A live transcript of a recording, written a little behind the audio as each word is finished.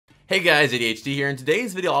Hey guys, ADHD here. In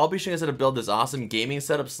today's video, I'll be showing us how to build this awesome gaming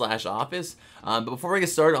setup slash office. But before we get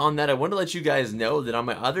started on that, I want to let you guys know that on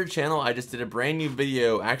my other channel, I just did a brand new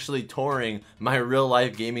video actually touring my real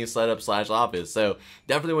life gaming setup slash office. So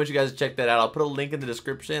definitely want you guys to check that out. I'll put a link in the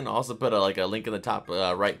description. I'll also put a link in the top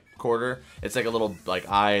right corner. It's like a little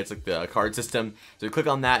eye. It's like the card system. So you click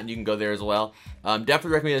on that and you can go there as well.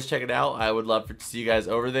 Definitely recommend you guys check it out. I would love to see you guys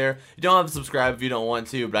over there. You don't have to subscribe if you don't want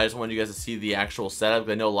to, but I just wanted you guys to see the actual setup.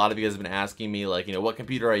 I know a lot of you guys have been asking me, like, what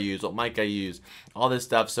computer I use, what mic I use, all this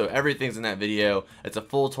stuff. So everything's in that video. It's a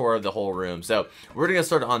full tour of the whole room. So we're gonna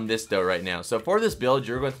start on this though right now. So for this build,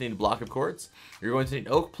 you're going to need a block of quartz. You're going to need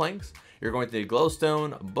oak planks. You're going to need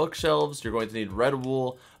glowstone, bookshelves. You're going to need red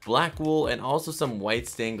wool, black wool, and also some white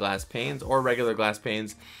stained glass panes or regular glass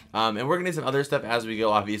panes. And we're gonna need some other stuff as we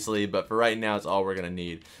go, obviously, but for right now, it's all we're gonna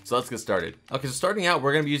need. So let's get started. Okay, so starting out,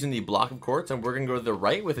 we're gonna be using the block of quartz, and we're gonna go to the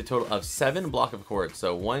right with a total of 7 block of quartz.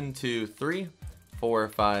 So 1, 2, 3, 4,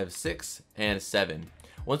 5, 6, and 7.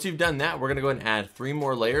 Once you've done that, we're gonna go ahead and add 3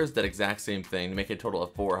 more layers, that exact same thing, to make it a total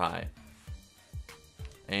of 4 high.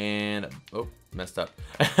 And oh, messed up.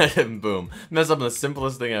 Boom, messed up on the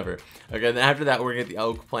simplest thing ever. Okay, then after that, we're gonna get the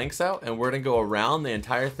oak planks out, and we're gonna go around the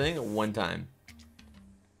entire thing 1 time.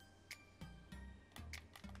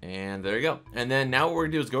 And there you go. And then now what we're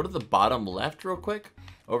gonna do is go to the bottom left real quick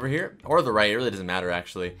over here, or the right. It really doesn't matter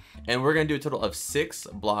actually. And we're gonna do a total of 6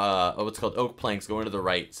 what's called oak planks going to the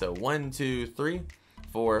right. So 1, 2, 3,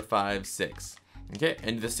 4, 5, 6. Okay,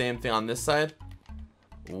 and do the same thing on this side.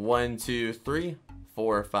 1, 2, 3,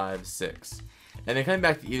 4, 5, 6. And then coming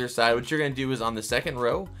back to either side, what you're going to do is on the second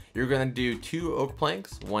row, you're going to do 2 oak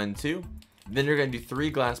planks, 1, 2. Then you're going to do 3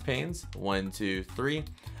 glass panes, 1, 2, 3.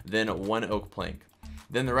 Then 1 oak plank.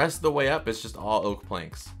 Then the rest of the way up, it's just all oak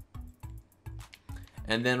planks.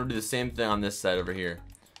 And then we'll do the same thing on this side over here.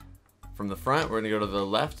 From the front, we're going to go to the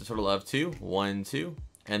left, a total of 2, 1, 2.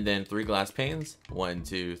 And then 3 glass panes, 1,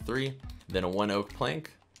 2, 3. Then 1 oak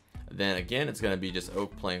plank. Then again, it's going to be just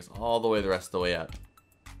oak planks all the way the rest of the way up.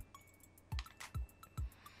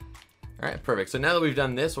 Alright, perfect. So now that we've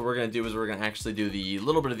done this, what we're going to do is we're going to actually do the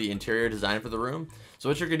little bit of the interior design for the room. So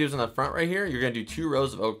what you're going to do is on the front right here, you're going to do 2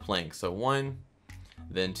 rows of oak planks. So 1,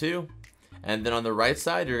 then 2. And then on the right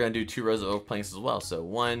side, you're going to do 2 rows of oak planks as well. So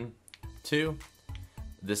 1, 2.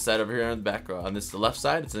 This side over here on the back, on this left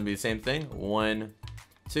side, it's going to be the same thing. 1,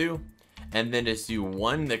 2. And then just do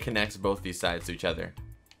 1 that connects both these sides to each other.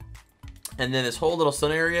 And then this whole little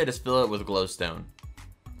sun area, just fill it with glowstone.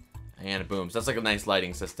 And boom, so that's like a nice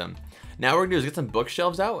lighting system. Now what we're gonna do is get some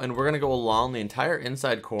bookshelves out, and we're gonna go along the entire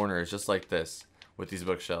inside corners, just like this, with these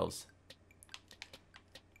bookshelves.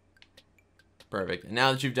 Perfect. And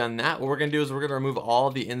now that you've done that, what we're gonna do is we're gonna remove all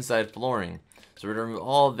the inside flooring. So we're gonna remove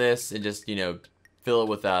all of this and just, fill it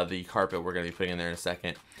with the carpet we're gonna be putting in there in a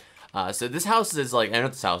second. So this house is like, and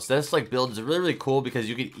this house, this build is really, really cool because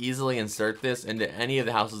you could easily insert this into any of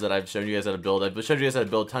the houses that I've shown you guys how to build. I've shown you guys how to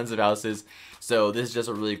build tons of houses. So this is just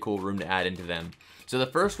a really cool room to add into them. So the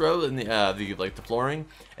first row in the flooring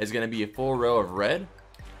is going to be a full row of red.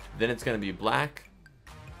 Then it's going to be black,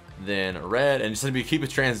 then red, and it's going to be keep it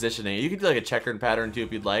transitioning. You can do like a checkered pattern too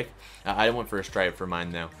if you'd like. I went for a stripe for mine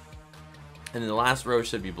though. And then the last row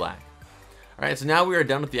should be black. Alright, so now we are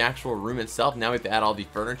done with the actual room itself. Now we have to add all the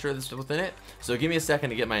furniture that's within it. So give me a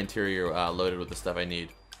second to get my interior loaded with the stuff I need.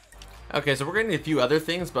 Okay, so we're going to need a few other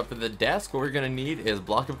things, but for the desk, what we're going to need is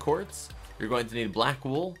block of quartz. You're going to need black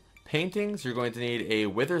wool, paintings. You're going to need a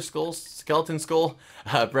wither skull, skeleton skull,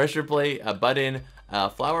 pressure plate, a button,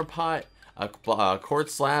 a flower pot, a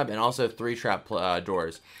quartz slab, and also 3 trap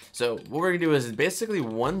doors. So what we're going to do is basically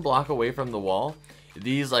 1 block away from the wall.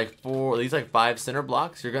 These 5 center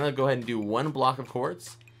blocks, you're gonna go ahead and do 1 block of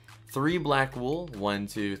quartz, 3 black wool, 1,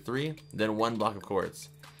 2, 3, then 1 block of quartz.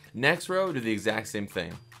 Next row, do the exact same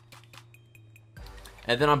thing.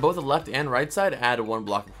 And then on both the left and right side, add 1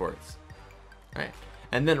 block of quartz. Alright.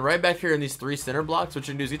 And then right back here in these 3 center blocks, what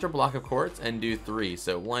you're gonna do is each block of quartz and do 3.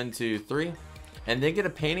 So 1, 2, 3. And then get a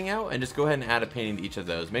painting out and just go ahead and add a painting to each of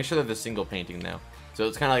those. Make sure they're the single painting now. So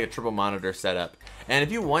it's kind of like a triple monitor setup. And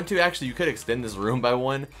if you want to, actually, you could extend this room by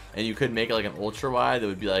 1, and you could make it like an ultra wide that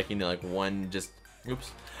would be like, like 1 just,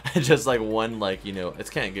 oops, just like 1,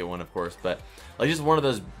 it can't get 1 of course, but like just one of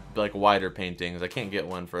those like wider paintings. I can't get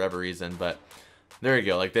 1 for whatever reason, but there you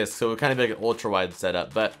go, like this. So it would kind of be like an ultra wide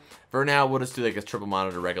setup, but for now, we'll just do like a triple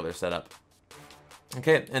monitor regular setup.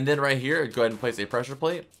 Okay, and then right here, go ahead and place a pressure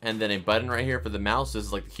plate, and then a button right here for the mouse. This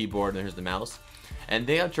is like the keyboard, and here's the mouse. And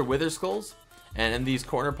they got your wither skulls. And in these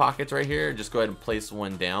corner pockets right here, just go ahead and place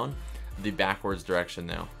 1 down the backwards direction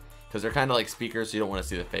now, because they're kind of like speakers, so you don't want to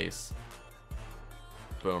see the face.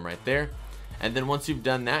 Boom, right there. And then once you've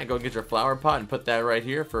done that, go get your flower pot and put that right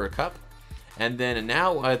here for a cup. And then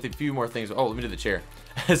now a few more things. Oh, let me do the chair.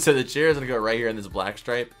 So the chair is going to go right here in this black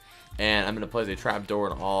stripe. And I'm going to place a trap door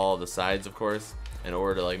on all the sides, of course, in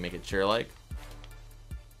order to like make it chair-like.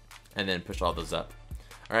 And then push all those up.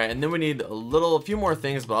 Alright, and then we need a few more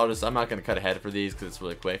things, but I'm not going to cut ahead for these because it's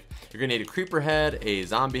really quick. You're going to need a creeper head, a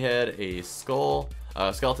zombie head, a skull,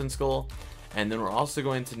 skeleton skull, and then we're also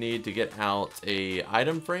going to need to get out a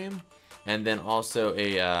item frame, and then also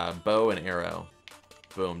a bow and arrow.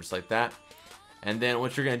 Boom, just like that. And then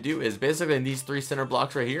what you're going to do is basically in these 3 center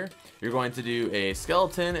blocks right here, you're going to do a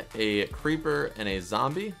skeleton, a creeper, and a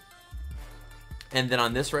zombie. And then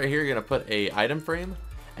on this right here, you're going to put a item frame,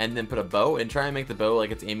 and then put a bow, and try and make the bow like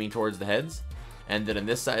it's aiming towards the heads. And then on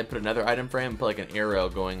this side, put another item frame and put like an arrow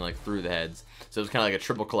going like through the heads. So it's kind of like a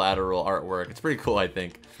triple collateral artwork. It's pretty cool, I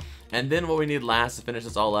think. And then what we need last to finish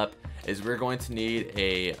this all up is we're going to need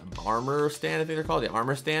a armor stand, I think they're called, the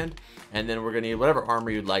armor stand. And then we're going to need whatever armor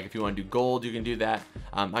you'd like. If you want to do gold, you can do that.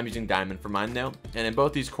 I'm using diamond for mine though. And in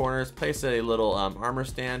both these corners, place a little armor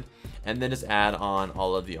stand, and then just add on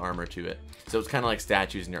all of the armor to it. So it's kind of like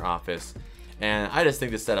statues in your office. And I just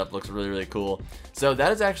think this setup looks really, really cool. So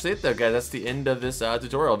that is actually it though, guys. That's the end of this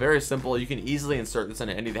tutorial. Very simple. You can easily insert this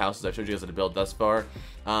into any of the houses I've showed you guys how to build thus far.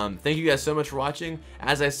 Thank you guys so much for watching.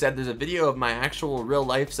 As I said, there's a video of my actual real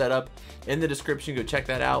life setup in the description. Go check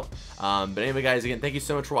that out. But anyway, guys, again, thank you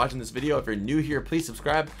so much for watching this video. If you're new here, please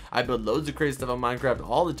subscribe. I build loads of crazy stuff on Minecraft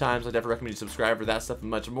all the time, so I definitely recommend you subscribe for that stuff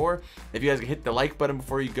and much more. If you guys can hit the like button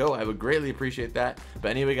before you go, I would greatly appreciate that.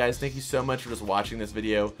 But anyway, guys, thank you so much for just watching this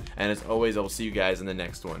video. And as always, I will see you guys in the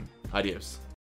next one. Adios.